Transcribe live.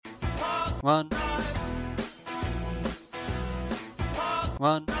One,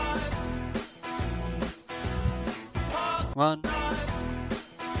 one, one.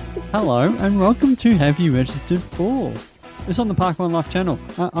 Hello and welcome to Have You Registered For? It's on the Park One Life channel.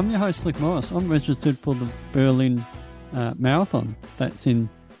 I'm your host, Luke Morris. I'm registered for the Berlin Marathon. That's in,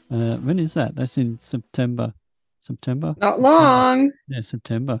 when is that? That's in September. September? Not September. long. Yeah,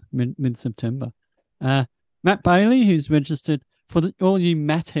 September, mid-September. Matt Bailey, who's registered for all you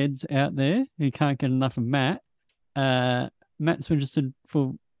Matt heads out there who can't get enough of Matt. Matt's registered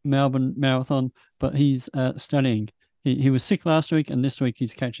for Melbourne Marathon, but he's studying. He was sick last week, and this week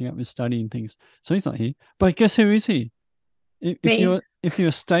he's catching up with studying things, so he's not here. But guess who is here? If Me. you're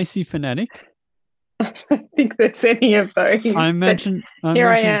a Stacey fanatic, I don't think there's any of I those, but imagine I here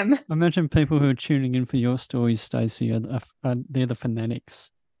I imagine am. I imagine people who are tuning in for your stories, Stacey, are they're the fanatics.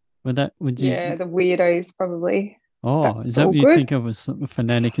 Would Yeah, you? the weirdos probably. That's Oh, is that all what you good. think of as a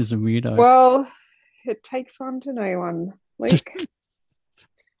fanatic as a weirdo? Well, it takes one to know one, Luke.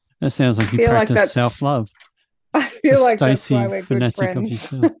 That sounds I like you feel like practice that's self-love. I The feel like that's why Stacey we're good fanatic of friends.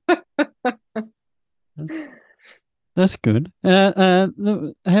 yourself. That's that's good.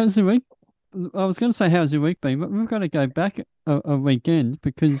 How's the week? I was going to say how's your week been, but we've got to go back a weekend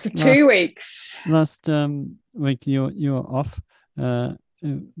For because two weeks. last week you were off, uh,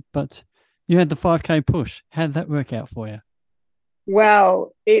 but you had the 5K push. How did that work out for you?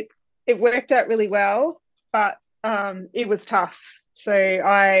 Well, it worked out really well, but it was tough. So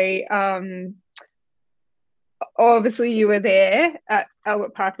I obviously you were there at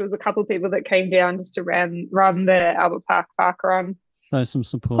Albert Park. There was a couple of people that came down just to run the Albert Park run. So some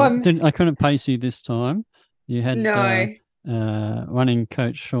support. Um, Didn't I couldn't pace you this time. You had no, running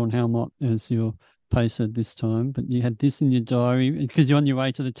coach Sean Helmott as your pacer this time, but you had this in your diary because you're on your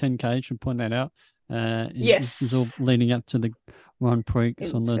way to the 10K. Should point that out. This is all yes, leading up to the Grand Prix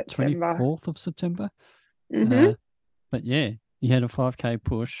in on the September. 24th of September. Mm-hmm. Uh, but yeah, you had a 5K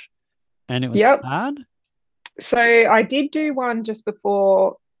push, and it was Yep. hard. So I did do one just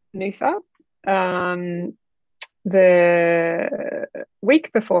before Noosa, the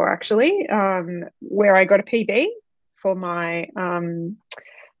week before actually, where I got a PB for my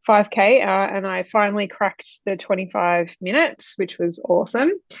 5K, and I finally cracked the 25 minutes, which was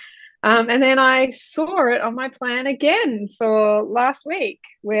awesome. And then I saw it on my plan again for last week,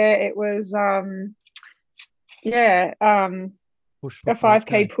 where it was, yeah, Push for a 5K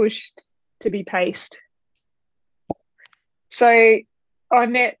 5K. pushed to be paced. So I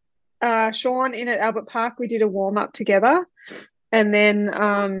met Sean in at Albert Park. We did a warm up together, and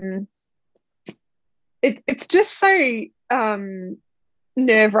then it's just so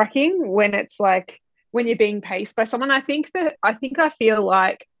nerve wracking when it's like when you're being paced by someone. I feel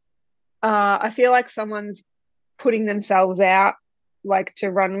like someone's putting themselves out like to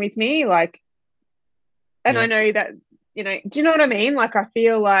run with me, like, and I Yeah, know that do you know what I mean? Like I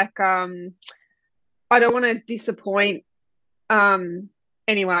feel like I don't want to disappoint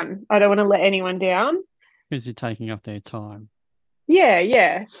anyone. I don't want to let anyone down. because you're taking up their time. Yeah,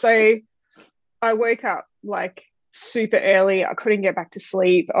 yeah. So I woke up like super early. I couldn't get back to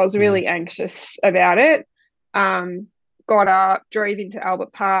sleep. I was Yeah. really anxious about it. Um, got up, drove into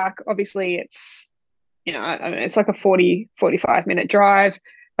Albert Park. Obviously, it's, I don't know, it's like a 45 minute drive.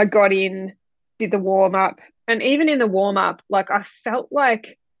 I got in, did the warm up. And even in the warm up, like I felt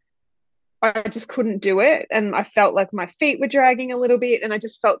like I just couldn't do it. And I felt like my feet were dragging a little bit. And I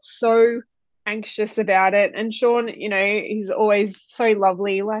just felt so anxious about it. And Sean, he's always so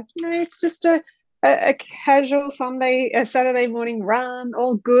lovely. Like, it's just a casual a Saturday morning run,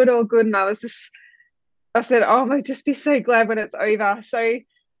 all good, all good. And I said, oh, I'll just be so glad when it's over. So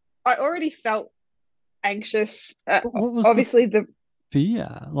I already felt anxious. What was the Obviously,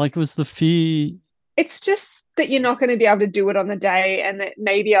 fear? Like, was the fear? it's just that you're not going to be able to do it on the day, and that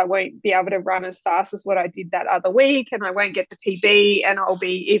maybe I won't be able to run as fast as what I did that other week, and I won't get the PB, and I'll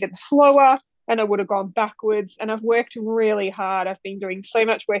be even slower, and I would have gone backwards. And I've worked really hard. I've been doing so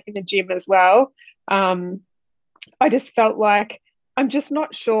much work in the gym as well. Um, I just felt like I'm just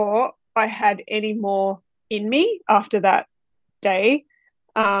not sure I had any more in me after that day.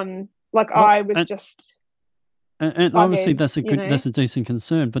 Like What? I was just And obviously buggered. that's a decent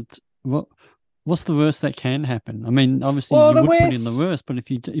concern. But what's the worst that can happen? I mean, obviously Well, you the would put in the worst, worst, but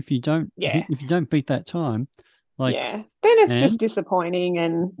yeah, if you don't beat that time, like, yeah. Then it's just and disappointing,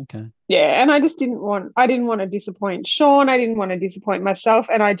 and okay, yeah, and I didn't want to disappoint Sean. I didn't want to disappoint myself.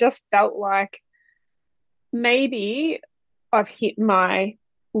 And I just felt like maybe I've hit my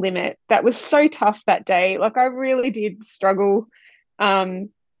limit. That was so tough that day. Like I really did struggle. Um,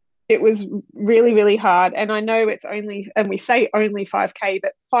 it was really, really hard. And I know it's only, and we say only 5K,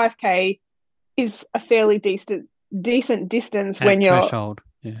 but 5K is a fairly decent distance At when you're threshold.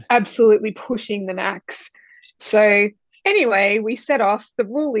 Yeah. absolutely pushing the max. So anyway, we set off. The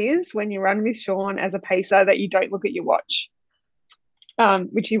rule is when you run with Sean as a pacer that you don't look at your watch,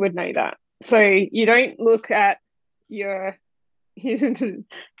 which you would know that. So you don't look at your.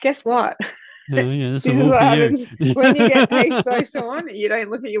 Guess what? Oh, yeah, that's a This is rule what for you. happens when you get paced by Sean. You don't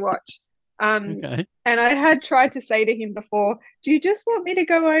look at your watch. Okay. And I had tried to say to him before, "Do you just want me to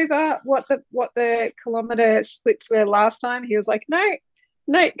go over what the kilometer splits were last time?" He was like, "No,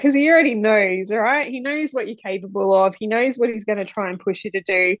 no, because he already knows. All right, he knows what you're capable of. He knows what he's going to try and push you to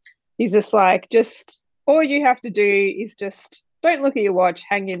do. He's just like, just all you have to do is just don't look at your watch.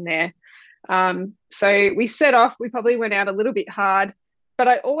 Hang in there." So we set off. We probably went out a little bit hard, but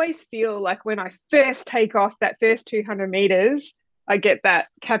I always feel like when I first take off that first 200 meters, I get that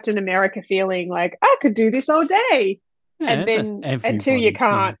Captain America feeling like I could do this all day. Yeah, And that's then everybody. Yeah.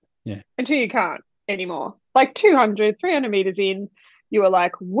 Yeah. until you can't anymore. Like 200, 300 meters in, you were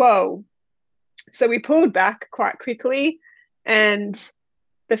like, whoa. So we pulled back quite quickly and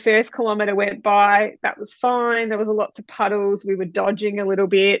the first kilometer went by. That was fine. There was lots of puddles. We were dodging a little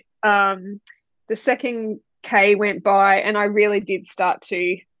bit. The second K went by and I really did start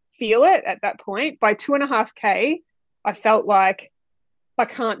to feel it at that point. By 2.5K, I felt like I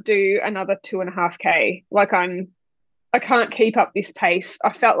can't do another 2.5K. Like I can't keep up this pace.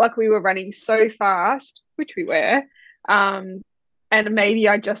 I felt like we were running so fast, which we were. And maybe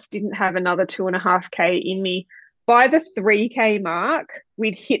I just didn't have another 2.5K in me. By the 3K mark,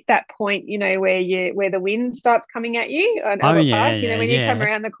 we'd hit that point, where the wind starts coming at you on Oh Albert yeah, Park, yeah, when you come yeah.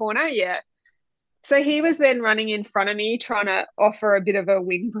 around the corner. Yeah. So he was then running in front of me, trying to offer a bit of a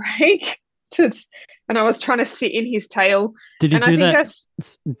windbreak. And I was trying to sit in his tail. Did he And I do think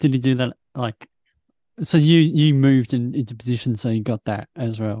that? Did he do that like so you moved into position so you got that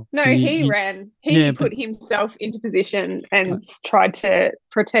as well. No, So he you ran. yeah, He but put himself into position and uh, tried to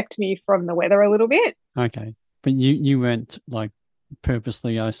protect me from the weather a little bit. okay. But you weren't like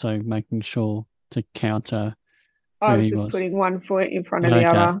purposely also making sure to counter I where was he just was. putting one foot in front of the Okay,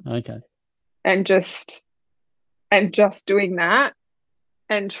 other okay. and just doing that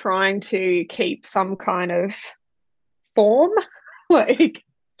and trying to keep some kind of form, like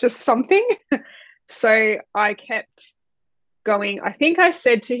just something. So I kept going. I think I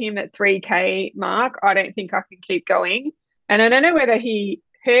said to him at 3K mark, I don't think I can keep going. And I don't know whether he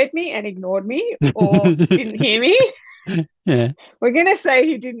heard me and ignored me or didn't hear me. Yeah. We're going to say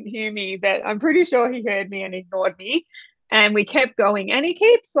he didn't hear me, but I'm pretty sure he heard me and ignored me. And we kept going. And he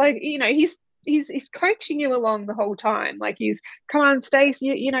keeps like, he's coaching you along the whole time. Like he's, come on, Stacey,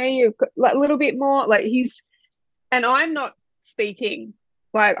 you've got like, a little bit more. Like and I'm not speaking.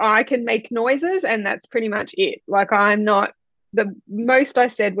 Like I can make noises and that's pretty much it. Like I'm not, the most I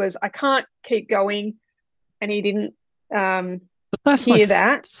said was, I can't keep going. And he didn't But that's like hear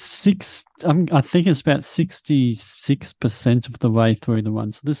that. I think it's about 66% of the way through the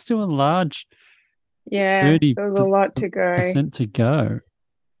one. So there's still a large Yeah, thirty there was a lot to go. percent to go.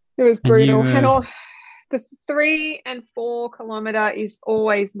 It was And brutal. you And all the 3 and 4 kilometer is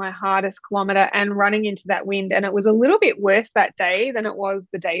always my hardest kilometer and running into that wind. And it was a little bit worse that day than it was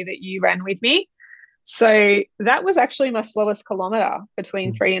the day that you ran with me. So that was actually my slowest kilometer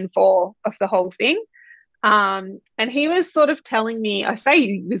between 3 and 4 of the whole thing. And he was sort of telling me, I say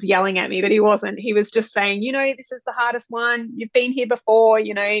he was yelling at me, but he wasn't. He was just saying, this is the hardest one. You've been here before,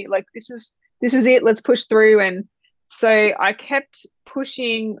 like this is it. Let's push through. And so I kept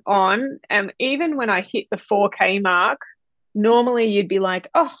pushing on. And even when I hit the 4K mark, normally you'd be like,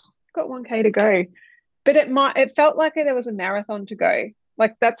 oh, I've got 1K to go. But it felt like there was a marathon to go.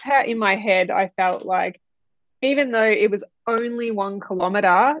 Like that's how in my head I felt like, even though it was only 1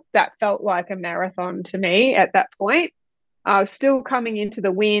 kilometer, that felt like a marathon to me at that point. I was still coming into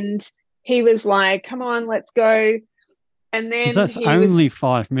the wind. He was like, come on, let's go. And because then that's he only was,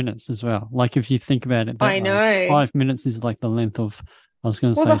 5 minutes as well. Like if you think about it that I way, know. 5 minutes is like the length of I was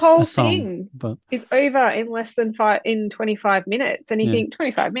going to Well, say the a whole song, thing but is over in less than 25 minutes. And you yeah, think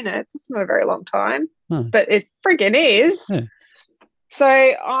 25 minutes, it's not a very long time, no, but it friggin' is. yeah. So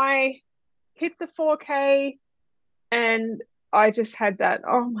I hit the 4K and I just had that,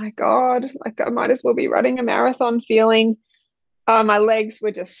 oh my God, like I might as well be running a marathon feeling. My legs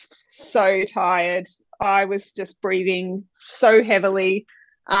were just so tired. I was just breathing so heavily.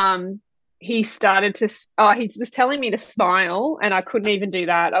 He started to, he was telling me to smile, and I couldn't even do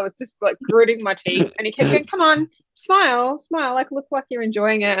that. I was just like gritting my teeth, and he kept going, come on, smile, smile, like look like you're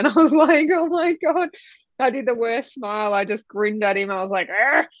enjoying it. And I was like, oh my God. I did the worst smile. I just grinned at him. I was like,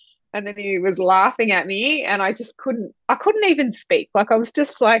 argh. And then he was laughing at me, and I couldn't even speak. Like I was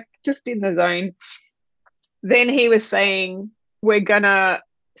just like, just in the zone. Then he was saying, we're gonna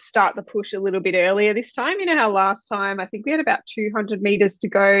start the push a little bit earlier this time. You know how last time I think we had about 200 meters to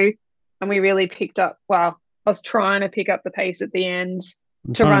go, and we really picked up. Well, I was trying to pick up the pace at the end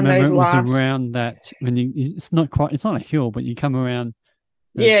I'm to trying to run remember. those It was last. around that when you. It's not quite. It's not a hill, but you come around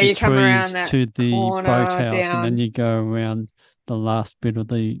Yeah, the you come around trees that to the corner boathouse, and then down. you go around the last bit of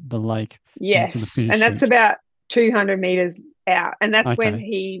the lake into the Yes, finish and that's chute. about 200 meters out, and that's when Okay.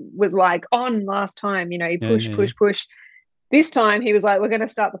 he was like on last time. You know, Yeah, push, yeah, yeah. push, push. This time he was like, we're going to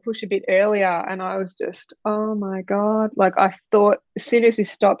start the push a bit earlier. And I was just, oh my God. Like, I thought as soon as this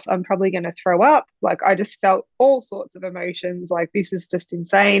stops, I'm probably going to throw up. Like, I just felt all sorts of emotions. Like, this is just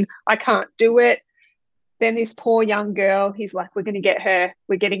insane. I can't do it. Then this poor young girl, he's like, we're going to get her.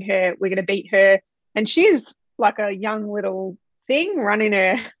 We're getting her. We're going to beat her. And she's like a young little thing running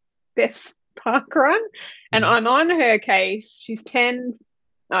her best park run. And Mm. I'm on her case. She's 10,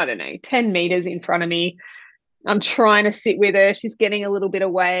 I don't know, 10 meters in front of me. I'm trying to sit with her. She's getting a little bit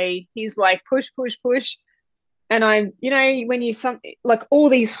away. He's like, push, push, push. And I'm, you know, when you some like all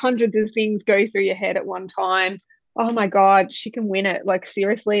these hundreds of things go through your head at one time. Oh my God, she can win it. Like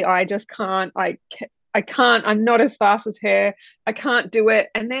seriously, I just can't. I can't. I'm not as fast as her. I can't do it.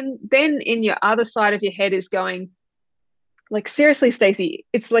 And then in your other side of your head is going, like seriously, Stacey,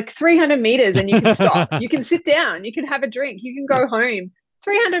 it's like 300 meters and you can stop. You can sit down. You can have a drink. You can go home.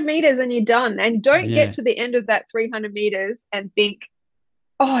 300 meters and you're done. And don't get Yeah. to the end of that 300 meters and think,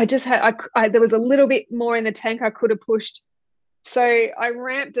 oh, I just had, there was a little bit more in the tank I could have pushed. So I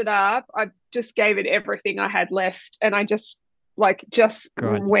ramped it up. I just gave it everything I had left, and I just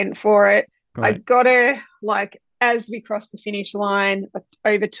Great. went for it. I Great. got her like as we crossed the finish line. I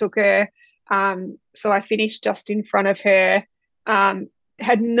overtook her. So I finished just in front of her.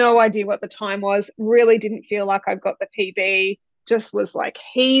 Had no idea what the time was. Really didn't feel like I got the PB. Just was like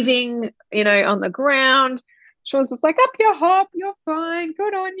heaving, you know, on the ground. Sean's just like, up your hop, you're fine,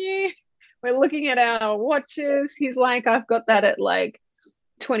 good on you. We're looking at our watches. He's like, I've got that at like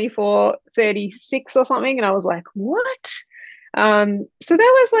 24:36 or something. And I was like, what? So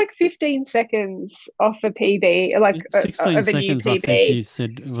that was like 15 seconds off a PB, like 16 of a new seconds, I think PB. you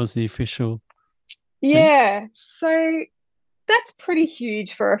said was the official thing. Yeah. So that's pretty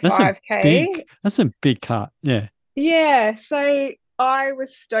huge for a Big, 5K. that's a big cut. Yeah. Yeah. So I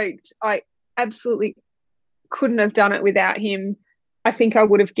was stoked. I absolutely couldn't have done it without him. I think I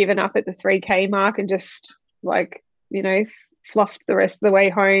would have given up at the 3K mark and just like, you know, fluffed the rest of the way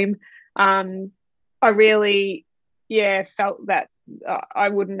home. Um, I really, yeah, felt that I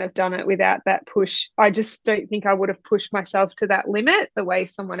wouldn't have done it without that push. I just don't think I would have pushed myself to that limit the way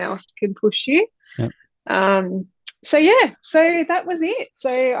someone else can push you. Yeah. Um, so yeah, so that was it. So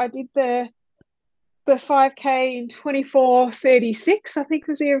I did the 5K in 24:36, I think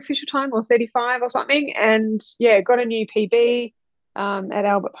was the official time, or 35 or something. And yeah, got a new PB at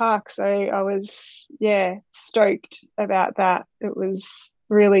Albert Park. So I was, yeah, stoked about that. It was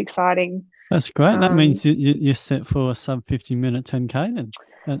really exciting. That's great. That Um, means you're set for a sub 50-minute 10K then.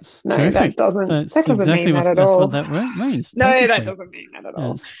 That's no, terrific. that That's doesn't exactly mean that what at that's what all. that means No, that perfectly. doesn't mean that at all.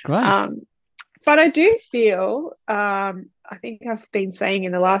 That's great. Um, but I do feel, I think I've been saying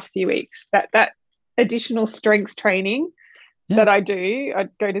in the last few weeks that that additional strength training Yeah. that I do. I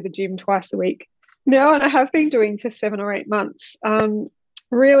go to the gym twice a week now, and I have been doing for 7 or 8 months.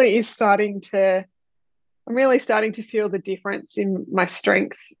 Really is starting to. I'm really starting to feel the difference in my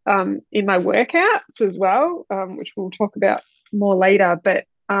strength, in my workouts as well, which we'll talk about more later. But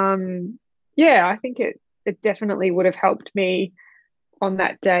yeah, I think it definitely would have helped me on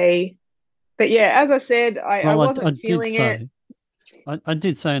that day. But yeah, as I said, I Well, I wasn't did feeling it. say I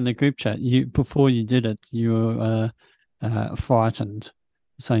did say in the group chat you before you did it you were frightened,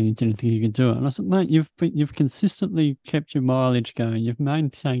 saying you didn't think you could do it. And I said, mate, you've consistently kept your mileage going. You've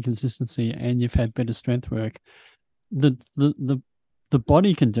maintained consistency, and you've had better strength work. The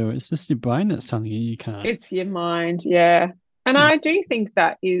body can do it. It's just your brain that's telling you you can't. It's your mind, yeah. And Yeah. I do think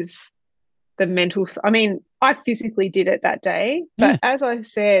that is the mental. I mean, I physically did it that day, but Yeah. as I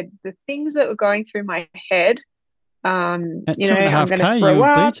said, the things that were going through my head, At you two know, and a I'm half going to K, you throw were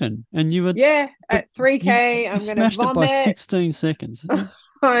up. beaten, and you were, Yeah, but at 3K, you I'm going to smashed it by vomit. 16 seconds.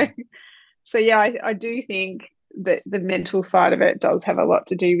 So yeah, I do think that the mental side of it does have a lot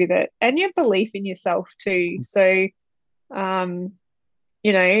to do with it, and your belief in yourself too. So, um,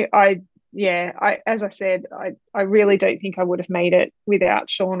 you know, I as I said, I really don't think I would have made it without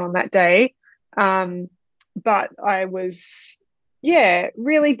Sean on that day. Um, but I was, yeah,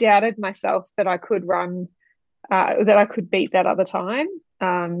 really doubted myself that I could run, that I could beat that other time.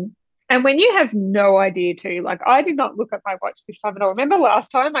 And when you have no idea too, like I did not look at my watch this time at all. Remember last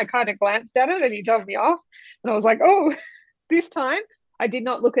time I kind of glanced at it and you told me off, and I was like, oh, this time I did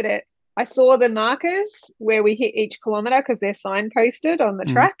not look at it. I saw the markers where we hit each kilometer because they're signposted on the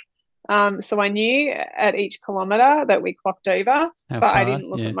Mm. track. So I knew at each kilometer that we clocked over, How but I far? didn't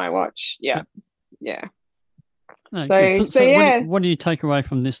look Yeah. at my watch. Yeah, Yep. yeah. No, good. So So, so so yeah. what do you take away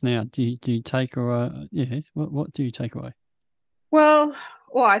from this now? Do you take away? Yeah. What do you take away? Well,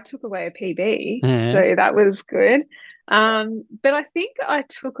 I took away a PB, Yeah. so that was good. But I think I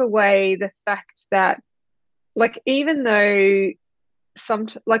took away the fact that, like, even though some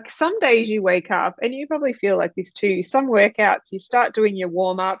days you wake up and you probably feel like this too. Some workouts you start doing your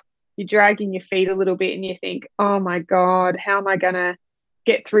warm up, you're dragging your feet a little bit, and you think, "Oh my God, how am I gonna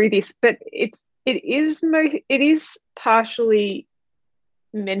get through this?" But it is partially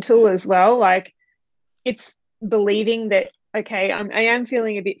mental as well. Like it's believing that okay, I am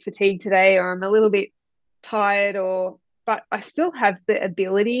feeling a bit fatigued today, or I'm a little bit tired, or but I still have the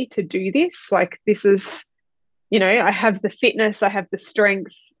ability to do this. Like this is, I have the fitness, I have the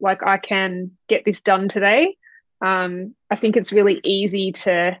strength, like I can get this done today. I think it's really easy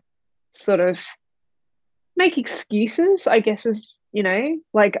to sort of make excuses, I guess, is,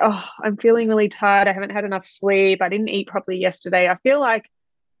 like, oh, I'm feeling really tired. I haven't had enough sleep. I didn't eat properly yesterday. I feel like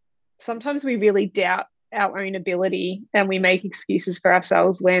sometimes we really doubt our own ability and we make excuses for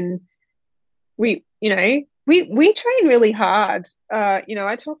ourselves when we train really hard.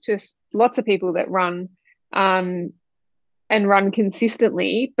 I talk to lots of people that run um, and run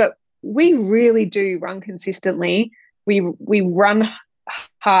consistently, but we really do run consistently. We run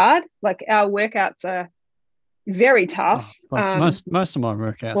hard. Like our workouts are very tough. Oh, but most of my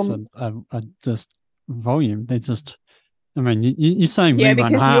workouts Well, are just volume. They're just. I mean, you're saying we yeah, run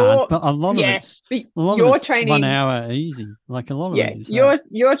because hard, you're but yeah, but a lot of you're it's 1 training. hour easy. Like a lot of Yeah, it is that.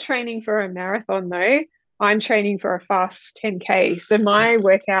 you're training for a marathon though. I'm training for a fast 10K. So my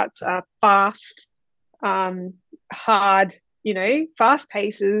workouts are fast, hard, fast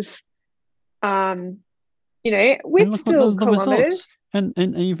paces, um, And with look what still the results. kilometers. And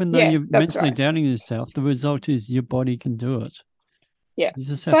even though Yeah, you're that's mentally right. doubting yourself, the result is your body can do it. Yeah. You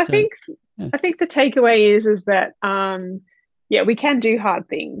just So have I to. think Yeah. I think the takeaway is that yeah, we can do hard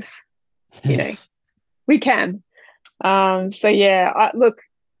things, you know. Yes. We can. So yeah, look,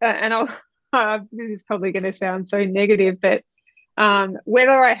 and I'll this is probably going to sound so negative, but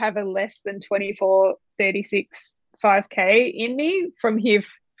whether I have a less than 24:36 5K in me from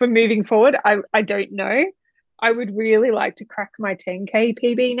moving forward, I don't know. I would really like to crack my 10K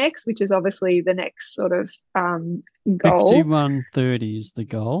PB next, which is obviously the next sort of goal. 51:30 is the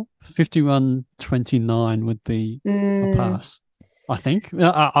goal. 51:29 would be a Mm, pass. I think.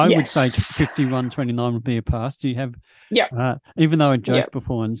 I would say yes. 51:29 would be a pass. Do you have, Yep. even though I joked Yep.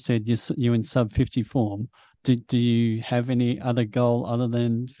 before and said you're in sub 50 form, do you have any other goal other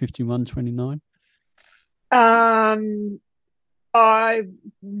than 51:29? Um, I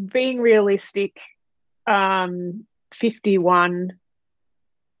being realistic, 51,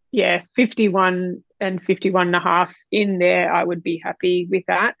 yeah, 51 and 51 and a half in there, I would be happy with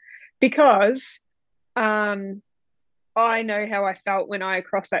that because um, I know how I felt when I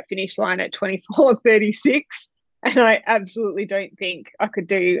crossed that finish line at 24:36. And I absolutely don't think I could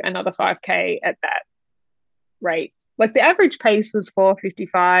do another 5K at that rate. Like the average pace was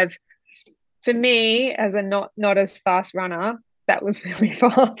 4:55. For me, as a not as fast runner, that was really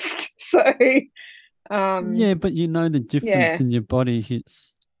fast. So Yeah, but you know the difference yeah. in your body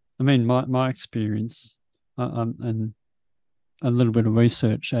hits. I mean, my experience, and a little bit of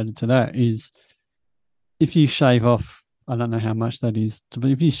research added to that is if you shave off, I don't know how much that is,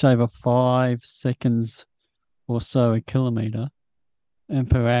 but if you shave off 5 seconds or so a kilometer and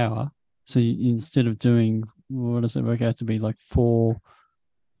per hour, so instead of doing, what does it work out to be, like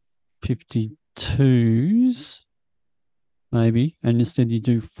 4:52s maybe, and instead you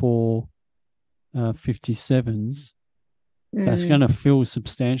do 4:57s, that's going Mm, to feel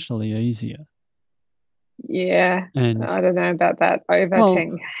substantially easier. yeah. And I don't know about that over well,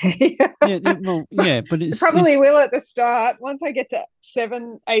 10K. yeah, well, yeah, but It probably it's will at the start. Once I get to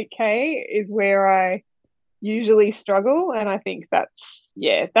 8K is where I usually struggle. And I think that's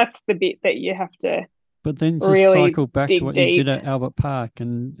the bit that you have to but then just really cycle back to dig what you did deep. at Albert Park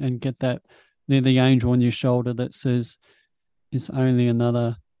and get that near the angel on your shoulder that says it's only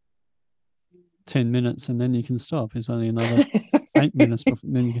another 10 minutes and then you can stop. It's only another 8 minutes before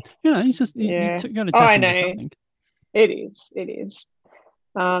then you can, it's just Yeah. got to Oh, tap I into know. something. It is. It is.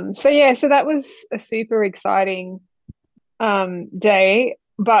 So yeah, so that was a super exciting day.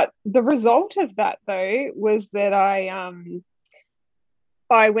 But the result of that though was that I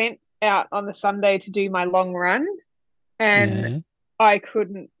went out on the Sunday to do my long run, and Yeah. I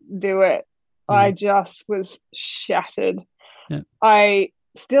couldn't do it. I Mm. just was shattered. Yeah. I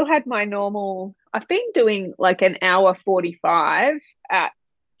still had my normal, I've been doing like an hour 45 at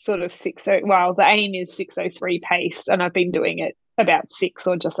sort of 6. Well, the aim is 6:03 pace, and I've been doing it about 6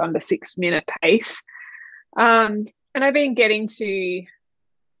 or just under 6 minute pace. And I've been getting to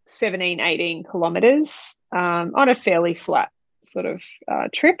 17, 18 kilometers on a fairly flat sort of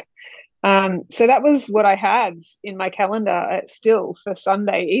trip. So that was what I had in my calendar still for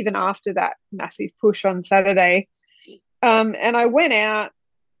Sunday, even after that massive push on Saturday. And I went out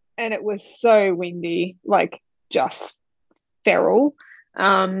and it was so windy, like just feral.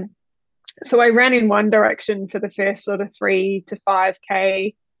 Um, so I ran in one direction for the first sort of 3 to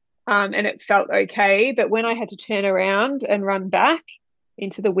 5K, and it felt okay. But when I had to turn around and run back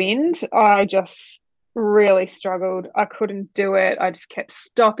into the wind, I just really struggled. I couldn't do it. I just kept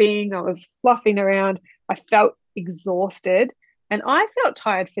stopping. I was fluffing around. I felt exhausted and I felt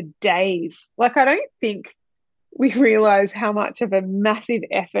tired for days. Like, I don't think we realize how much of a massive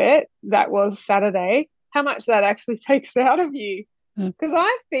effort that was Saturday, how much that actually takes out of you. Yeah. Because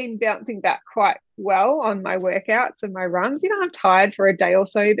I've been bouncing back quite well on my workouts and my runs. You know, I'm tired for a day or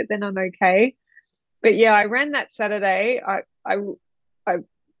so, but then I'm okay. But yeah, I ran that Saturday. I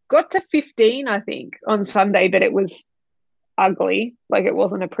got to 15, I think, on Sunday, but it was ugly. Like, it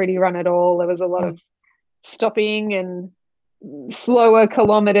wasn't a pretty run at all. There was a lot Mm. of stopping and slower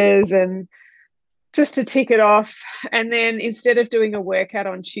kilometers and just to tick it off. And then instead of doing a workout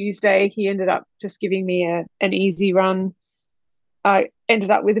on Tuesday, he ended up just giving me an easy run. I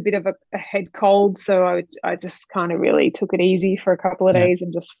ended up with a bit of a head cold, so I just kind of really took it easy for a couple of Yeah. days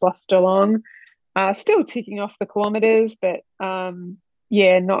and just fluffed along. Still ticking off the kilometers, but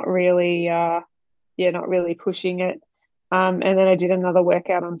yeah, not really pushing it. And then I did another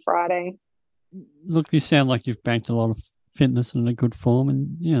workout on Friday. Look, you sound like you've banked a lot of fitness and a good form,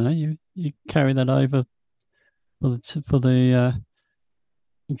 and you carry that over for the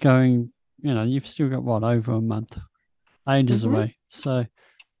going. You've still got what, over a month, ages Mm-hmm. away. So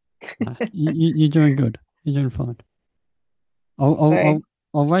you're doing good. You're doing fine. I'll I'll So I'll,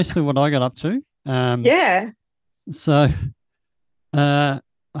 I'll race through what I got up to. yeah. So I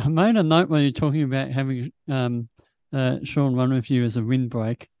made a note when you're talking about having Sean run with you as a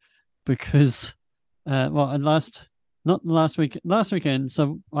windbreak because well, at last not last week last weekend.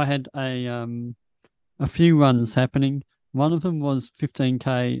 So I had a few runs happening. One of them was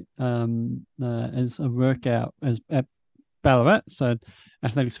 15K as a workout as at Ballarat. So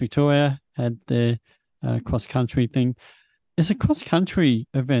Athletics Victoria had their cross country thing. It's a cross country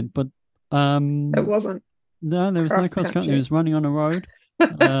event, but It um, wasn't no, there was no cross cross country. It country. was running on a road.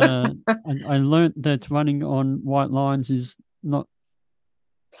 I learnt that running on white lines is not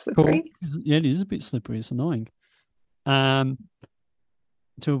cool. Slippery. Yeah, it is a bit slippery. It's annoying. Um,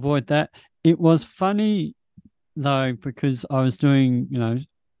 to avoid that, it was funny though because I was doing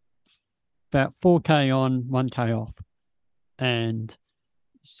about 4K on, 1K off, and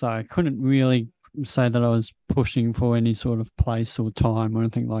so I couldn't really say that I was pushing for any sort of place or time or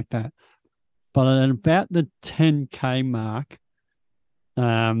anything like that. But at about the 10K mark,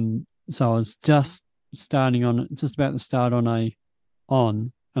 so I was just about to start and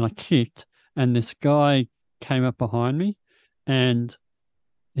I kicked, and this guy came up behind me, and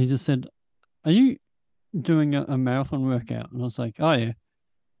he just said, "Are you doing a marathon workout?" And I was like, "Oh yeah." And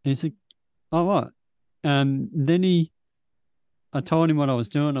he said, "Oh what?" Then I told him what I was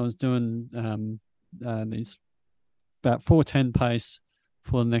doing. I was doing these about 4:10 pace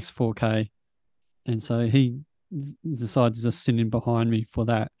for the next 4K, and so he decided to just sit in behind me for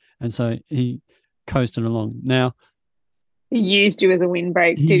that, and so he coasted along. Now He used you as a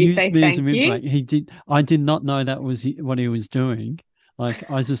windbreak. he Did he used say me as a thank you? windbreak. He did. I did not know that was what he was doing. Like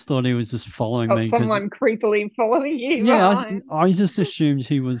I just thought he was just following Got me because someone creepily following you yeah, behind. I just assumed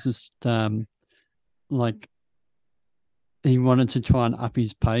he was just like he wanted to try and up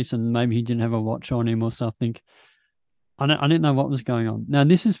his pace, and maybe he didn't have a watch on him or something. I didn't know what was going on. Now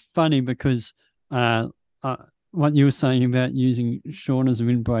this is funny because uh, uh what you were saying about using Sean as a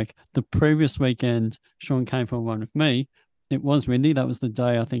windbreak. The previous weekend, Sean came for one with me. It was windy. That was the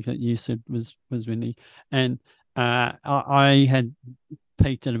day I think that you said was windy, and I had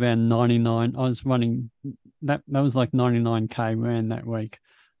peaked at about 99. I was running that was like 99K ran that week.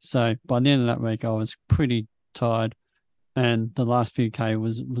 So by the end of that week, I was pretty tired, and the last few K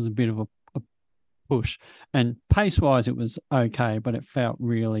was a bit of a push. And pace wise, it was okay, but it felt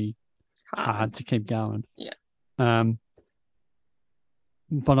really Hard. hard to keep going. Yeah. Um,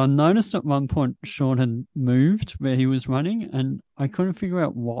 But I noticed at one point Sean had moved where he was running, and I couldn't figure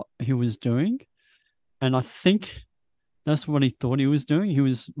out what he was doing. And I think that's what he thought he was doing. He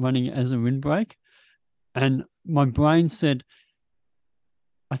was running as a windbreak. And my brain said,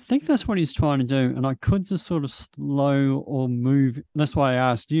 I think that's what he's trying to do. And I could just sort of slow or move. That's why I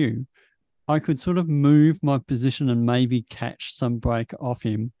asked you. I could sort of move my position and maybe catch some break off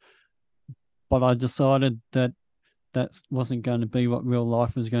him. But I decided that that wasn't going to be what real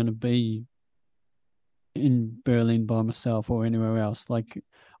life was going to be in Berlin by myself or anywhere else. Like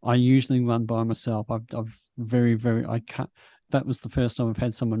I usually run by myself. I've very, very, I can't, that was the first time I've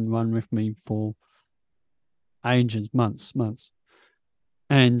had someone run with me for ages, months.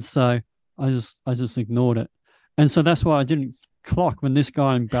 And so I just ignored it. And so that's why I didn't clock when this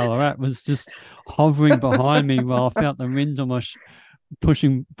guy in Ballarat was just hovering behind me while I felt the winds almost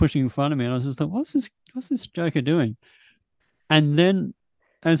pushing in front of me. And I was just like, what's this joker doing? And then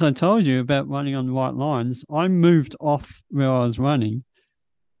as I told you about running on the white lines, I moved off where I was running.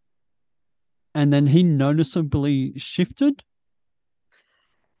 And then he noticeably shifted.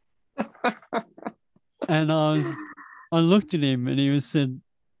 And I looked at him and he was said,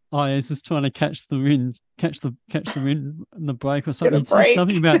 "Oh, he's just trying to catch the wind, catch the wind and the break or Get something." a He said break.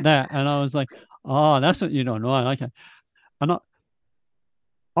 something about that, and I was like, "Oh, that's what you're doing, right? Okay." And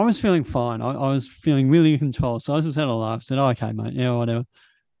I was feeling fine. I was feeling really in control, so I just had a laugh. Said, oh, "Okay, mate, yeah, whatever."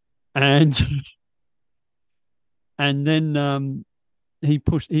 And and then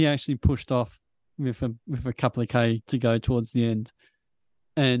he actually pushed off with a couple of k to go towards the end,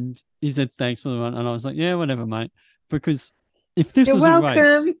 and he said thanks for the run, and I was like, "Yeah, whatever, mate," because if this You're was a race,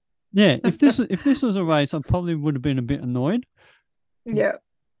 welcome. yeah, if this was a race, I probably would have been a bit annoyed Yeah.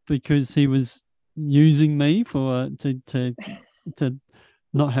 because he was using me for to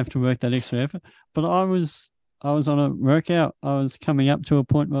not have to work that extra effort. But I was on a workout. I was coming up to a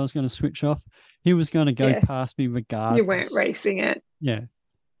point where I was going to switch off. He was going to go Yeah. past me You weren't regardless. racing it. Yeah.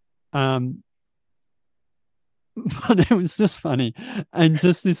 Um, but it was just funny, and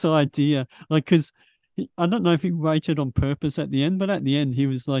just this idea, like, because I don't know if he waited on purpose at the end, but at the end he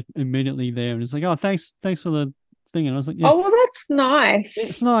was like immediately there, and it's like, "Oh, thanks for the thing," and I was like, "Yeah, Oh, well, that's it's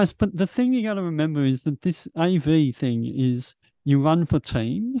nice. nice." But the thing you got to remember is that this AV thing is you run for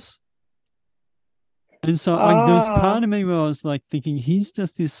teams. And so there was Oh, part of me where I was like thinking he's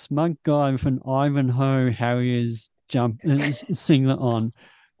just this smug guy with an Ivanhoe Harriers jump singlet on,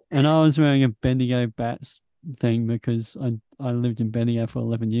 and I was wearing a Bendigo Bats thing because I lived in Bendigo for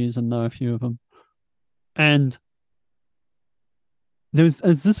 11 years and know a few of them. And it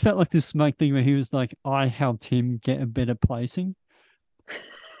just felt like this smug thing where he was like, I helped him get a better placing,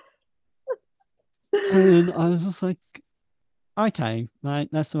 and I was just like, okay, mate,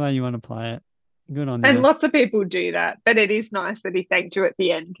 that's the way you want to play it. Good on and you. lots of people do that, but it is nice that he thanked you at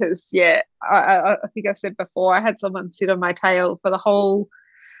the end because, yeah, I think I said before, I had someone sit on my tail for the whole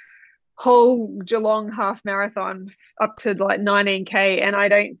Geelong half marathon up to like 19K, and I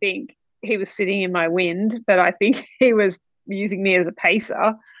don't think he was sitting in my wind, but I think he was using me as a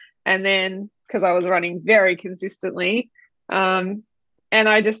pacer. And then because I was running very consistently, um, and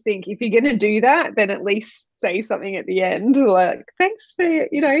I just think if you're going to do that, then at least say something at the end, like thanks for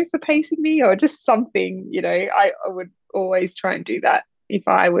for pacing me, or just something. I would always try and do that if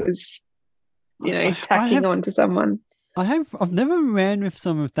I was I tacking have on to someone. I've never ran with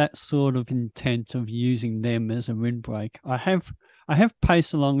some of that sort of intent of using them as a windbreak. I have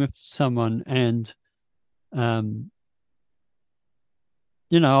paced along with someone and um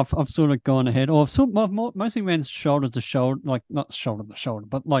I've sort of gone ahead or I've mostly ran shoulder to shoulder, like not shoulder to shoulder,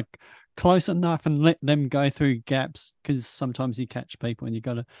 but like close enough and let them go through gaps because sometimes you catch people and you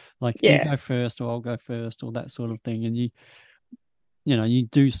got to like you Yeah, go first or I'll go first or that sort of thing, and you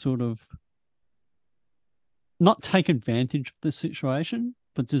do sort of not take advantage of the situation,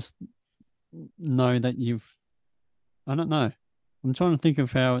 but just know that I don't know. I'm trying to think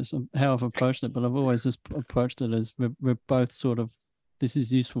of how I've approached it, but I've always just approached it as we're both sort of this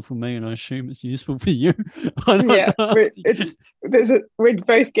is useful for me, and I assume it's useful for you. I don't yeah. know. We're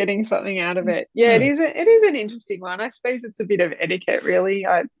both getting something out of it. Yeah, it Yeah. is. It is an interesting one. I suppose it's a bit of etiquette, really.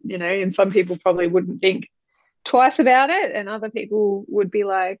 And some people probably wouldn't think twice about it, and other people would be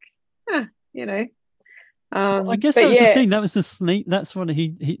like, huh, you know. Well, I guess that But was the yeah, thing. That was the sneak. That's what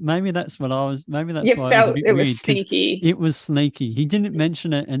he. Maybe that's what I was. Maybe that's you why it was a felt bit it was weird because sneaky. it was sneaky. He didn't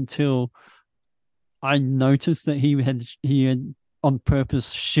mention it until I noticed that he had on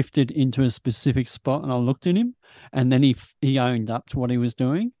purpose shifted into a specific spot, and I looked at him, and then he owned up to what he was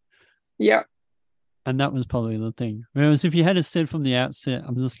doing, Yeah, and that was probably the thing. Whereas if you had said from the outset,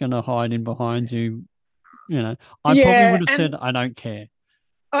 "I'm just going to hide in behind you," you know, I probably would yeah, have said, and "I don't care."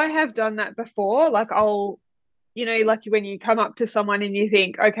 I have done that before. Like I'll, like when you come up to someone and you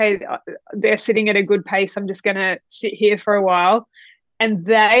think, okay, they're sitting at a good pace. I'm just going to sit here for a while. And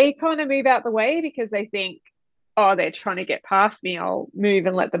they kind of move out the way because they think, oh, they're trying to get past me. I'll move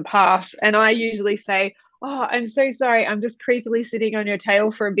and let them pass. And I usually say, oh, I'm so sorry. I'm just creepily sitting on your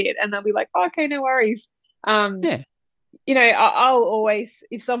tail for a bit. And they'll be like, oh, okay, no worries. Um, Yeah, I'll always,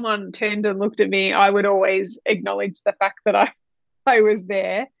 if someone turned and looked at me, I would always acknowledge the fact that I was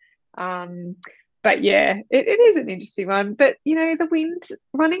there. Um, but yeah, it is an interesting one. But the wind,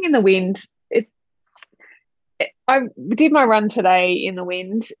 running in the wind, I did my run today in the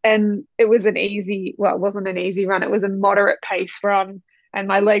wind, and it was well, it wasn't an easy run. It was a moderate pace run, and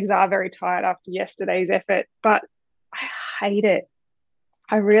my legs are very tired after yesterday's effort. But I hate it.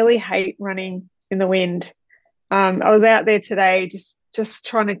 I really hate running in the wind. I was out there today just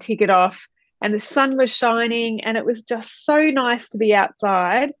trying to tick it off, and the sun was shining, and it was just so nice to be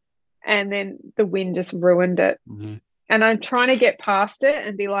outside. And then the wind just ruined it. mm-hmm. And I'm trying to get past it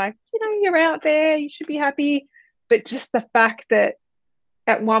and be like, you're out there, you should be happy. But just the fact that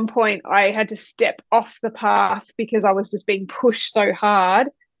at one point I had to step off the path because I was just being pushed so hard,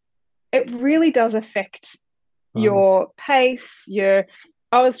 it really does affect your pace,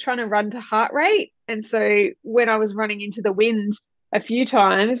 I was trying to run to heart rate. And so when I was running into the wind a few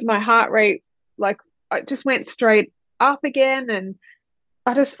times, my heart rate, like, I just went straight up again. And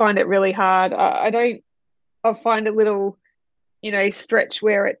I just find it really hard. I find a little, stretch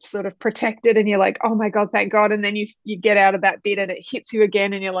where it's sort of protected and you're like, oh my God, thank God. And then you get out of that bit and it hits you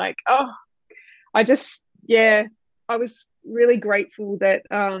again and you're like, oh, yeah, I was really grateful that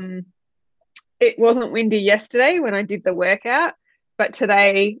it wasn't windy yesterday when I did the workout. But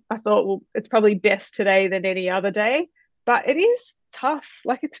today I thought, well, it's probably best today than any other day. But it is tough.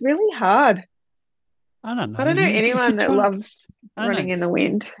 Like, it's really hard. I don't I know. don't know If you anyone that try, loves I running don't in the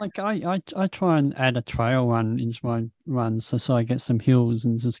wind. like. I try and add a trail run into my runs, so I get some hills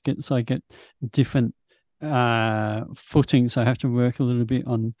and I get different footing. So I have to work a little bit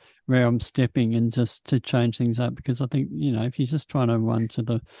on where I'm stepping and just to change things up, because I think if you're just trying to run to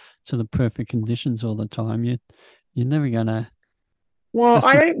the perfect conditions all the time, you're never gonna. Well,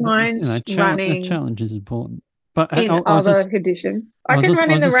 I don't That's, mind a running challenge is important. But in I was other just conditions. I I was can just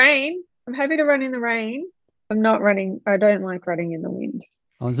run I in was the just rain. I'm happy to run in the rain. I don't like running in the wind.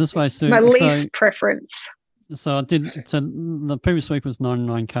 I was this way It's my too. least preference. So I did. So the previous week was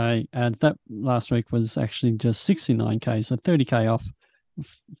 99K, and that last week was actually just 69K. So 30K off.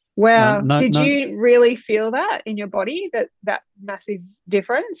 Wow. No, Did no, you really feel that in your body, that massive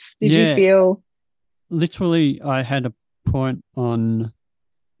difference? Did you yeah. feel Literally, I had a point on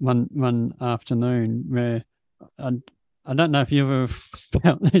one afternoon where I I don't know if you ever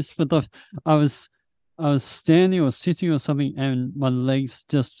felt this, but I was standing or sitting or something, and my legs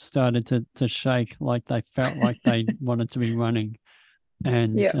just started to shake, like they felt like they wanted to be running,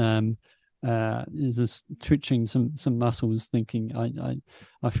 and yeah. just twitching some muscles, thinking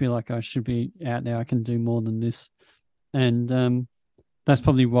I feel like I should be out there. I can do more than this, and that's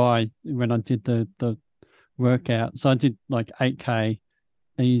probably why when I did the workout, so I did like 8K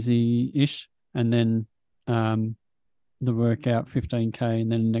easy ish, and then the workout 15K,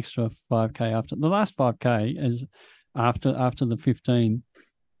 and then an extra 5K after the last 5K is after the 15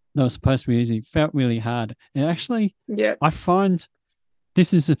 that was supposed to be easy felt really hard. And actually, Yeah. I find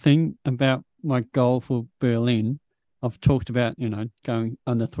this is the thing about my goal for Berlin. I've talked about, going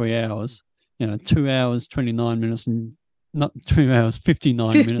under 3 hours, 2 hours, 29 minutes, and not 2 hours,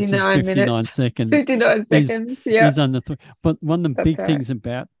 59 minutes and 59 59 minutes, seconds 59 is seconds. Yeah. is under three. But one of the That's big right. things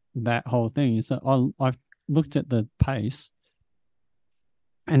about that whole thing is that I've looked at the pace,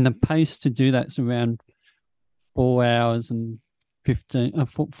 and the pace to do that's around 4 hours and 15,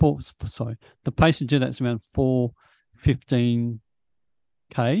 sorry, the pace to do that's around 4:15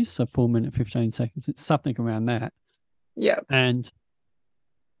 Ks, so 4 minute 15 seconds. It's something around that. Yeah. And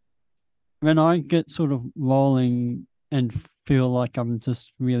when I get sort of rolling and feel like I'm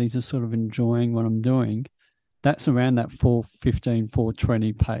just really just sort of enjoying what I'm doing, that's around that 4:15,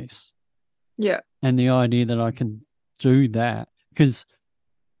 4:20 pace. Yeah. And the idea that I can do that, because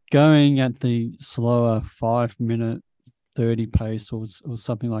going at the slower 5 minute 30 pace or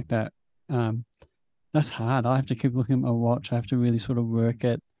something like that, that's hard. I have to keep looking at my watch. I have to really sort of work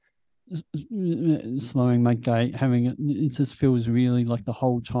at slowing my gait, having it just feels really like the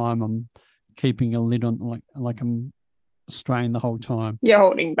whole time I'm keeping a lid on, like I'm strained the whole time. You're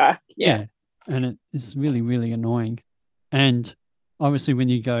holding back. Yeah. Yeah. And it's really, really annoying. And obviously when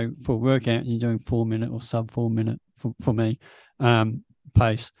you go for a workout and you're doing 4 minute or sub 4 minute for me,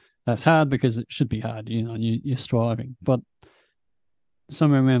 pace, that's hard because it should be hard, you're striving. But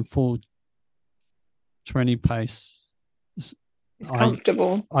somewhere around 4:20 pace. It's I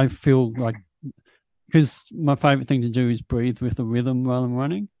comfortable. I feel like, because my favorite thing to do is breathe with a rhythm while I'm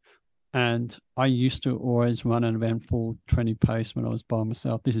running. And I used to always run at around 4:20 pace when I was by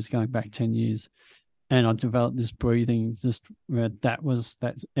myself. This is going back 10 years. And I developed this breathing just where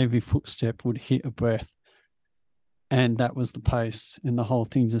that every footstep would hit a breath. And that was the pace. And the whole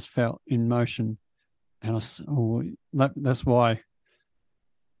thing just felt in motion. And that's why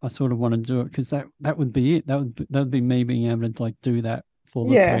I sort of want to do it, because that would be it. That would be me being able to like do that for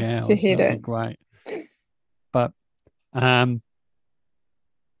the three Yeah, to hours. That hit would be it. great. But um,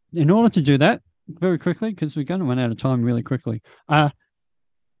 in order to do that very quickly, because we're going to run out of time really quickly,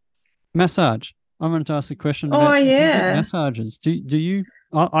 massage. I wanted to ask a question Oh about, do you get yeah. massages? Do you?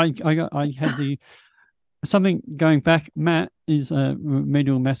 I had the something going back. Matt is a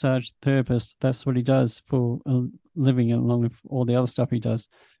medial massage therapist. That's what he does for a living, along with all the other stuff he does.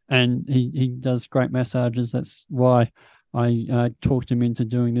 And he does great massages. That's why I talked him into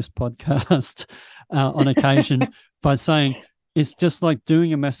doing this podcast on occasion, by saying it's just like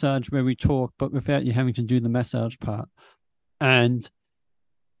doing a massage where we talk, but without you having to do the massage part. And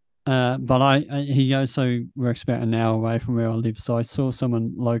but he also works about an hour away from where I live, so I saw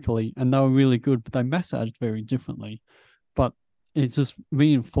someone locally, and they were really good, but they massaged very differently. But it just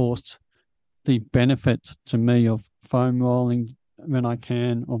reinforced the benefit to me of foam rolling when I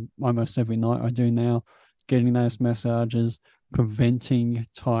can, or almost every night I do now, getting those massages, preventing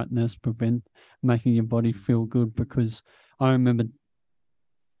tightness, making your body feel good. Because I remember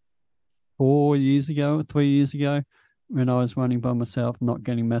 4 years ago, 3 years ago, when I was running by myself, not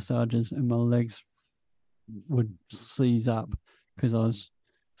getting massages, and my legs would seize up because I was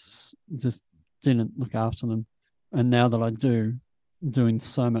just didn't look after them. And now that I do, doing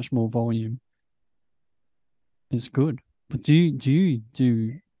so much more volume, it's good. But do you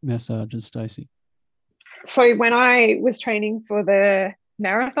do massages, Stacey? So when I was training for the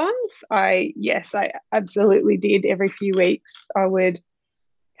marathons, I absolutely did. Every few weeks, I would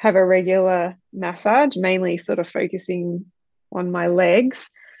have a regular massage, mainly sort of focusing on my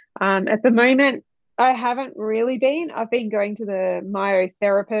legs. At the moment, I haven't really been. I've been going to the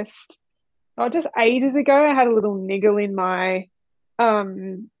myotherapist. Oh, just ages ago, I had a little niggle in my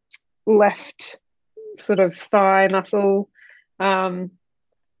um, left sort of thigh muscle. Um,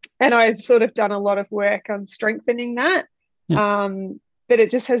 and I've sort of done a lot of work on strengthening that. Yeah, But it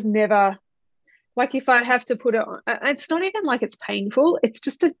just has never, like, if I have to put it on, it's not even like it's painful, it's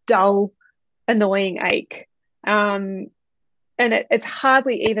just a dull, annoying ache. Um, and it's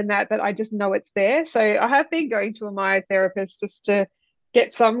hardly even that, but I just know it's there. So I have been going to a myotherapist just to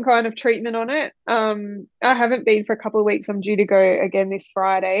get some kind of treatment on it. I haven't been for a couple of weeks. I'm due to go again this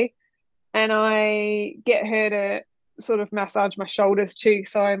Friday, and I get her to sort of massage my shoulders too.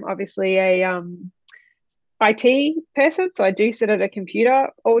 So I'm obviously a IT person, so I do sit at a computer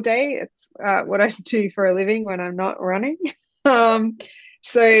all day. It's what I do for a living when I'm not running. um,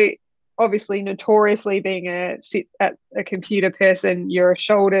 so obviously, notoriously being a sit at a computer person, your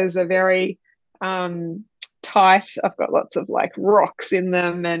shoulders are very tight. I've got lots of like rocks in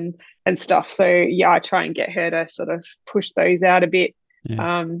them and stuff. So yeah, I try and get her to sort of push those out a bit.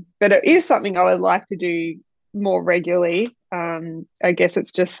 yeah, But it is something I would like to do more regularly. I guess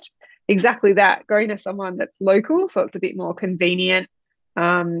it's just exactly that, going to someone that's local, so it's a bit more convenient,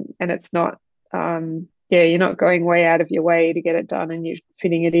 and it's not yeah, you're not going way out of your way to get it done, and you're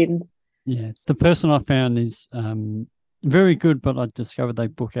fitting it in. yeah. The person I found is very good, but I discovered they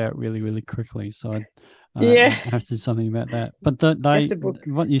book out really, really quickly. So I Yeah, have to do something about that. But you have they, to book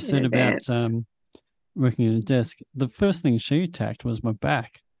what you in said about advance. working at a desk, the first thing she attacked was my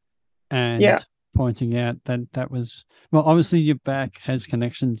back, Yeah, and pointing out that was, well, obviously your back has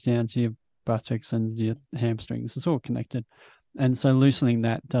connections down to your buttocks and your hamstrings. It's all connected. And so loosening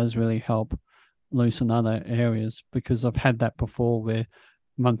that does really help loosen other areas, because I've had that before where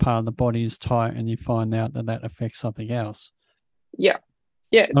one part of the body is tight and you find out that affects something else. yeah,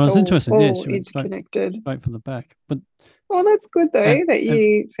 yeah. But I It's was all interested. Yeah, all she went interconnected. straight for the back. But Well, that's good though have, that have,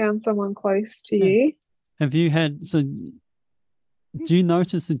 you found someone close to yeah, you. have you had, so do you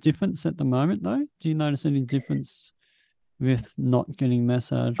notice a difference at the moment though? Do you notice any difference with not getting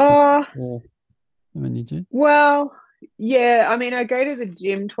massage Oh, before when you do? well, yeah. I mean, I go to the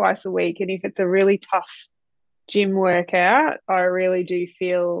gym twice a week, and if it's a really tough gym workout, I really do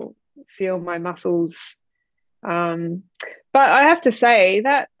feel my muscles. Um, but I have to say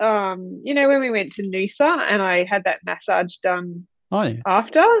that when we went to Noosa and I had that massage done Oh yeah.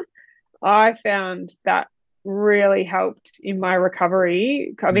 after, I found that really helped in my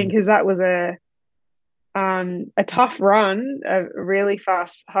recovery. I mean, Mm. because that was a a tough run, a really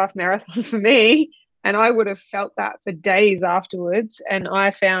fast half marathon for me. And I would have felt that for days afterwards. And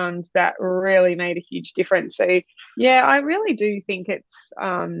I found that really made a huge difference. So, yeah, I really do think it's,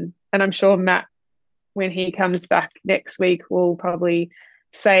 and I'm sure Matt, when he comes back next week, will probably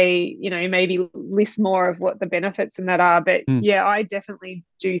say, maybe list more of what the benefits and that are. But Mm. yeah, I definitely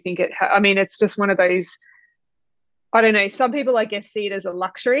do think I mean, it's just one of those, I don't know, some people, I guess, see it as a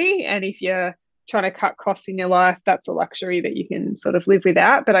luxury. And if you're trying to cut costs in your life, that's a luxury that you can sort of live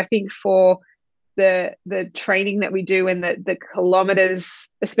without. But I think for the training that we do and the kilometers,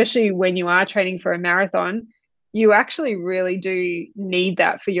 especially when you are training for a marathon, you actually really do need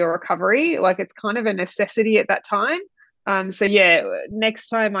that for your recovery. Like it's kind of a necessity at that time. So yeah, next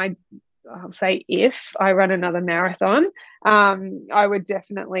time I'll say if I run another marathon, I would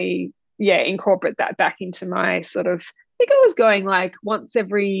definitely, yeah, incorporate that back into my sort of, I think I was going like once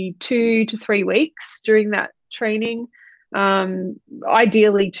every 2 to 3 weeks during that training.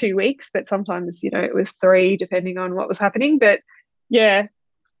 Ideally 2 weeks, but sometimes, it was three, depending on what was happening. But yeah,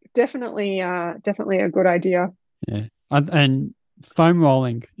 definitely a good idea. Yeah. And foam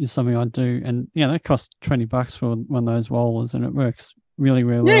rolling is something I do. And, that costs $20 for one of those rollers and it works really,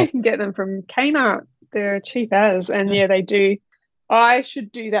 really Yeah, you well. can get them from Kmart. They're cheap as, and Yeah. yeah, they do. I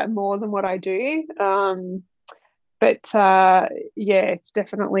should do that more than what I do. But yeah, it's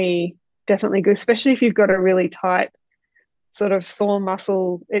definitely good, especially if you've got a really tight sort of sore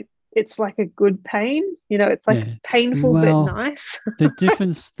muscle. It's like a good pain. It's like Yeah. painful but Well, nice. the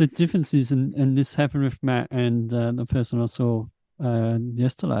difference is, and this happened with Matt and the person I saw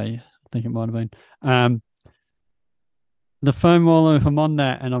yesterday, I think it might have been. The foam roller, if I'm on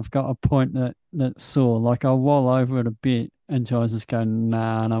that and I've got a point that's sore, like I'll roll over it a bit until I just go,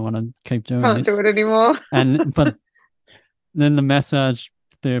 nah, I don't want to keep doing Can't do this. it anymore. But then the massage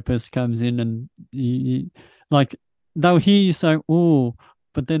therapist comes in and like they'll hear you say, oh,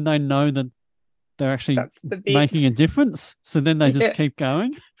 but then they know that they're actually That's the bit. making a difference. So then they just Yeah, keep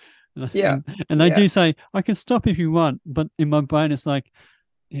going. yeah, And they yeah. do say, I can stop if you want. But in my brain, it's like,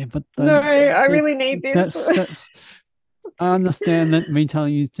 yeah, but No, I really need this. that's, I understand that me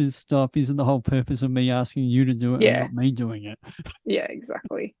telling you to stop isn't the whole purpose of me asking you to do it and Yeah, not me doing it. yeah,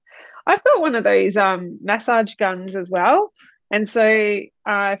 exactly. I've got one of those massage guns as well. And so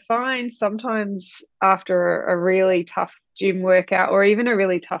I find sometimes after a really tough gym workout or even a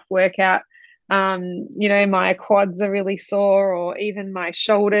really tough workout, my quads are really sore or even my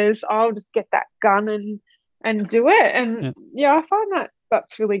shoulders, I'll just get that gun and do it. And Yeah. yeah, I find that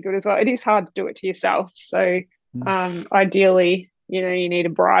that's really good as well. It is hard to do it to yourself. So Mm. ideally, you need to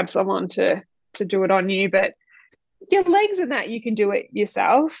bribe someone to do it on you. But your legs and that you can do it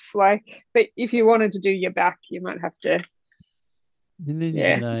yourself. Like, but if you wanted to do your back, you might have to. You need to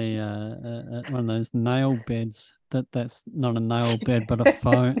Yeah, get one of those nail beds. That's not a nail bed, but a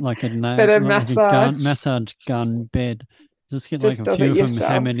phone like a but nail a like a gun massage massage gun bed. Just get like just a does few it of them yourself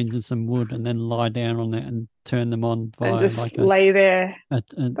hammered into some wood and then lie down on it and turn them on and via just like a lay there. a,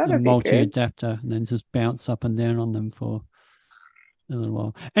 a, a That'd be multi good. adapter and then just bounce up and down on them for a little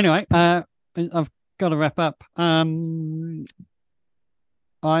while. Anyway, I've got to wrap up. I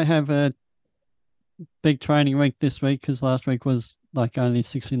have a big training week this week because last week was like only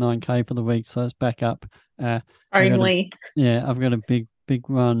 69K for the week, so it's back up. I got a Only. I've got a big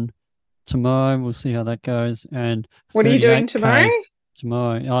run tomorrow. We'll see how that goes. And What are you doing tomorrow? 38K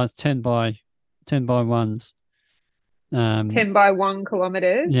tomorrow. Oh, it's 10 by 1s. 10 by 1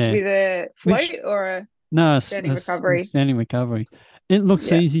 kilometers Yeah, with a float which or a no, standing it's recovery. standing recovery. It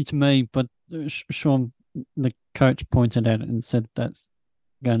looks Yeah, easy to me, but Sean, the coach, pointed at it and said that's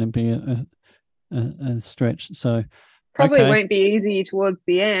going to be a stretch. So, probably okay, won't be easy towards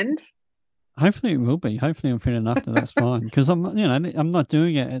the end. hopefully it will be. Hopefully I'm fit enough that that's fine because I'm not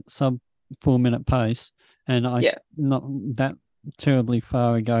doing it at sub 4 minute pace, and I Yeah, not that terribly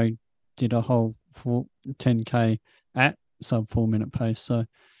far ago did a whole 10K at sub 4 minute pace. So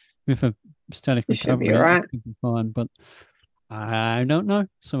with a static you should be all recovery, it right. should be fine. But I don't know,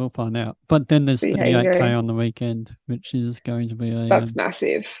 so we'll find out. But then there's See how you 38K go. on the weekend, which is going to be That's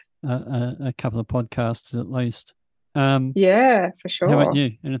massive. a couple of podcasts at least. Um, Yeah, for how about sure.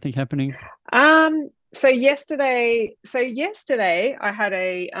 you? Anything happening? So yesterday I had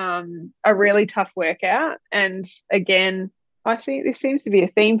a really tough workout, and again, I see this seems to be a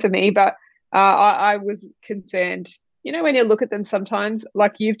theme for me, but I was concerned. When you look at them sometimes,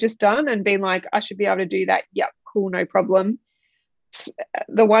 like you've just done, and been like, I should be able to do that. Yep, cool, no problem.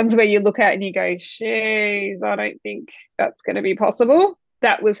 The ones where you look at and you go, "Jeez, I don't think that's going to be possible."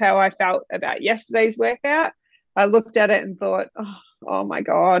 That was how I felt about yesterday's workout. I looked at it and thought, oh, oh my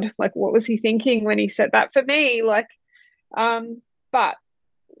God, like what was he thinking when he set that for me? Like, but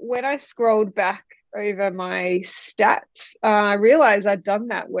when I scrolled back over my stats, I realized I'd done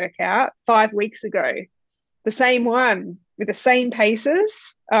that workout 5 weeks ago, the same one with the same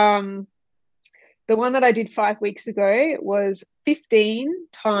paces. The one that I did 5 weeks ago was 15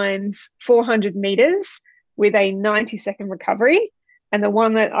 times 400 meters with a 90-second recovery. And the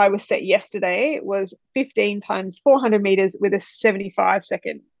one that I was set yesterday was 15 times 400 meters with a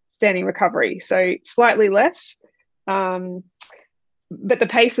 75-second standing recovery. So slightly less. But the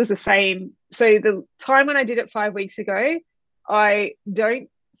pace was the same. So the time when I did it 5 weeks ago, I don't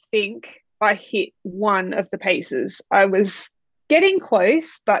think I hit one of the paces. I was getting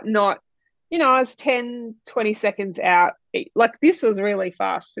close, but not, I was 10, 20 seconds out. Like this was really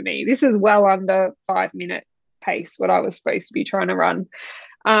fast for me. This is well under 5 minute pace, what I was supposed to be trying to run.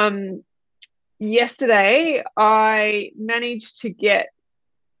 Yesterday, I managed to get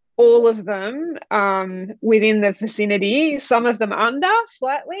all of them within the vicinity, some of them under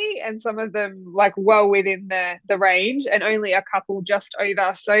slightly and some of them like well within the range, and only a couple just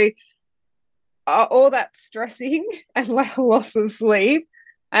over. So all that stressing and loss of sleep,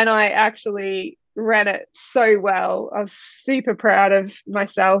 and I actually ran it so well. I was super proud of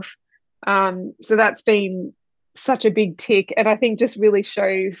myself. So that's been such a big tick, and I think just really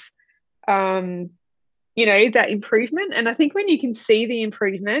shows that improvement. And I think when you can see the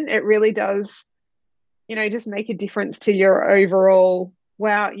improvement, it really does, just make a difference to your overall,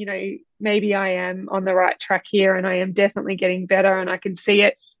 wow, maybe I am on the right track here and I am definitely getting better and I can see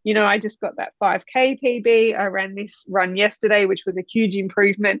it. I just got that 5K PB. I ran this run yesterday, which was a huge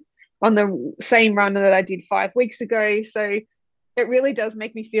improvement on the same run that I did 5 weeks ago. So it really does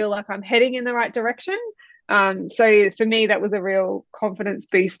make me feel like I'm heading in the right direction. So for me, that was a real confidence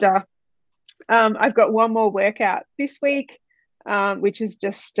booster. I've got one more workout this week, which is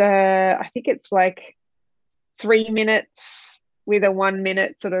just, I think it's like 3 minutes with a 1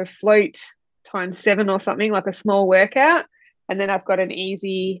 minute sort of float times 7 or something, like a small workout. And then I've got an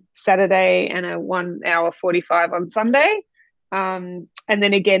easy Saturday and a 1 hour 45 on Sunday. And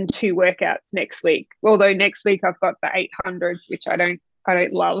then again, 2 workouts next week. Although next week I've got the 800s, which I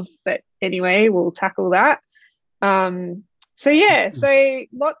don't love, but anyway, we'll tackle that. So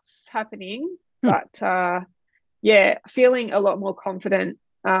lots happening, but feeling a lot more confident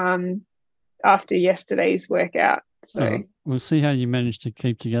after yesterday's workout. So we'll see how you manage to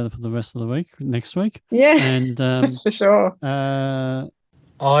keep together for the rest of the week next week. Yeah, and for sure.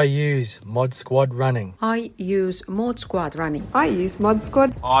 I use Mod Squad running. I use Mod Squad running. I use Mod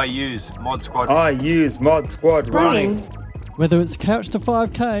Squad. I use Mod Squad. I use Mod Squad running. Whether it's couch to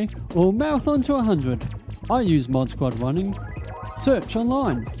 5K or marathon to 100, I use Mod Squad running. Search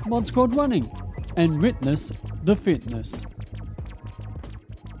online, Mod Squad running, and witness the fitness.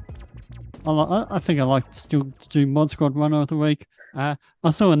 I think I like still to do Mod Squad runner of the week. I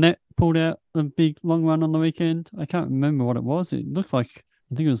saw Annette pulled out a big long run on the weekend. I can't remember what it was. It looked like,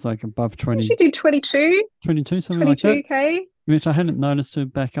 I think it was like above 20. She did 22. 22, something like that. 22K. Which I hadn't noticed her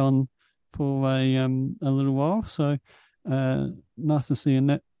back on for a little while. So nice to see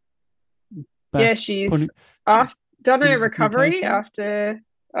Annette back. Yeah, she's done a recovery after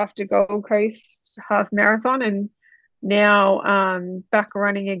Gold Coast half marathon, and now back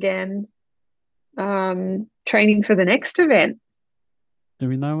running again, training for the next event. Do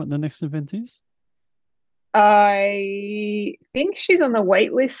we know what the next event is? I think she's on the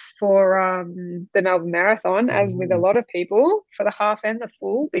wait list for the Melbourne Marathon, as with a lot of people, for the half and the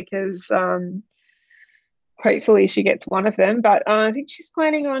full, because hopefully she gets one of them. But I think she's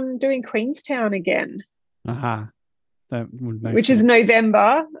planning on doing Queenstown again. Aha. That would make which sense. is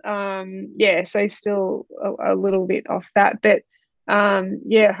November. So still a little bit off that. But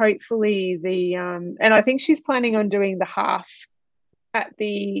hopefully and I think she's planning on doing the half at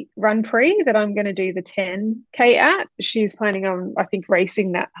the Run Prix that I'm going to do the 10K at. She's planning on, I think,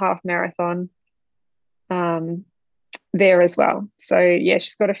 racing that half marathon there as well. So yeah,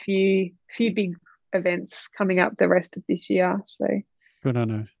 she's got a few big events coming up the rest of this year. So good on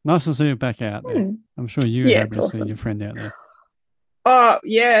her. Nice to see her back out there. I'm sure you were happy to see your friend out there. Oh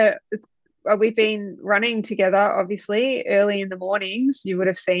yeah, we've been running together, obviously, early in the mornings. You would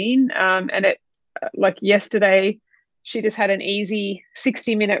have seen, and it like yesterday, she just had an easy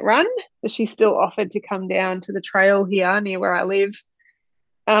 60-minute run, but she still offered to come down to the trail here near where I live,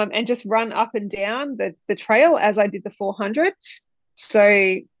 and just run up and down the trail as I did the 400s.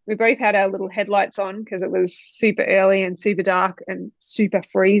 So we both had our little headlights on because it was super early and super dark and super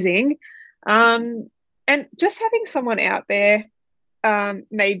freezing. And just having someone out there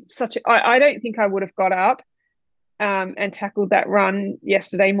made such I don't think I would have got up and tackled that run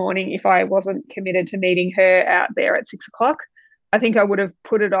yesterday morning if I wasn't committed to meeting her out there at 6 o'clock. I think I would have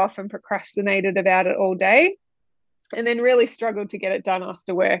put it off and procrastinated about it all day and then really struggled to get it done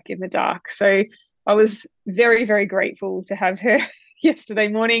after work in the dark. So I was very, very grateful to have her yesterday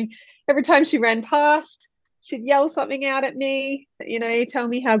morning. Every time she ran past, she'd yell something out at me, tell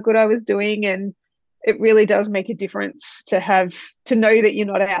me how good I was doing. And it really does make a difference to know that you're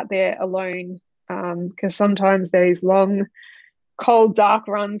not out there alone, because sometimes those long, cold, dark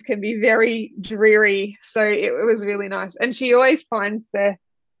runs can be very dreary. So it was really nice. And she always finds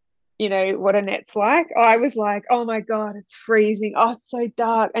what Annette's like. I was like, oh my God, it's freezing. Oh, it's so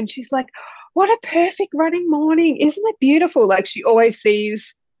dark. And she's like, what a perfect running morning. Isn't it beautiful? Like, she always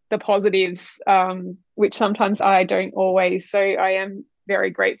sees the positives, which sometimes I don't always. So I am very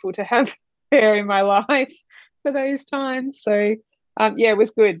grateful to have her in my life for those times. So it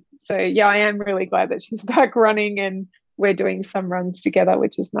was good. So yeah, I am really glad that she's back running and we're doing some runs together,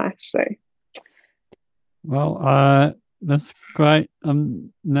 which is nice. So well, that's great.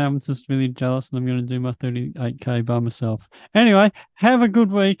 Now I'm just really jealous, and I'm going to do my 38K by myself. Anyway, have a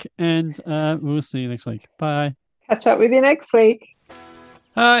good week, and we'll see you next week. Bye. Catch up with you next week.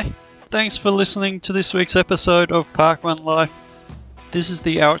 Hi, thanks for listening to this week's episode of Parkrun Life. This is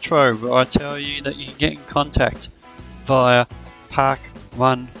the outro where I tell you that you can get in contact via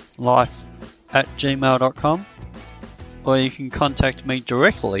parkrunlife@gmail.com, or you can contact me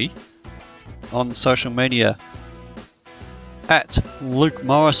directly on social media at Luke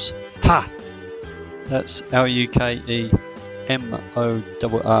Morris Ha. That's LUKEMORRISHA.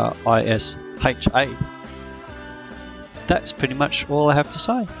 That's pretty much all I have to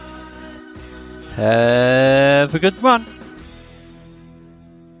say. Have a good run.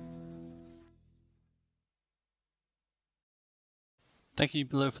 Thank you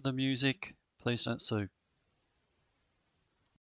below for the music. Please don't sue.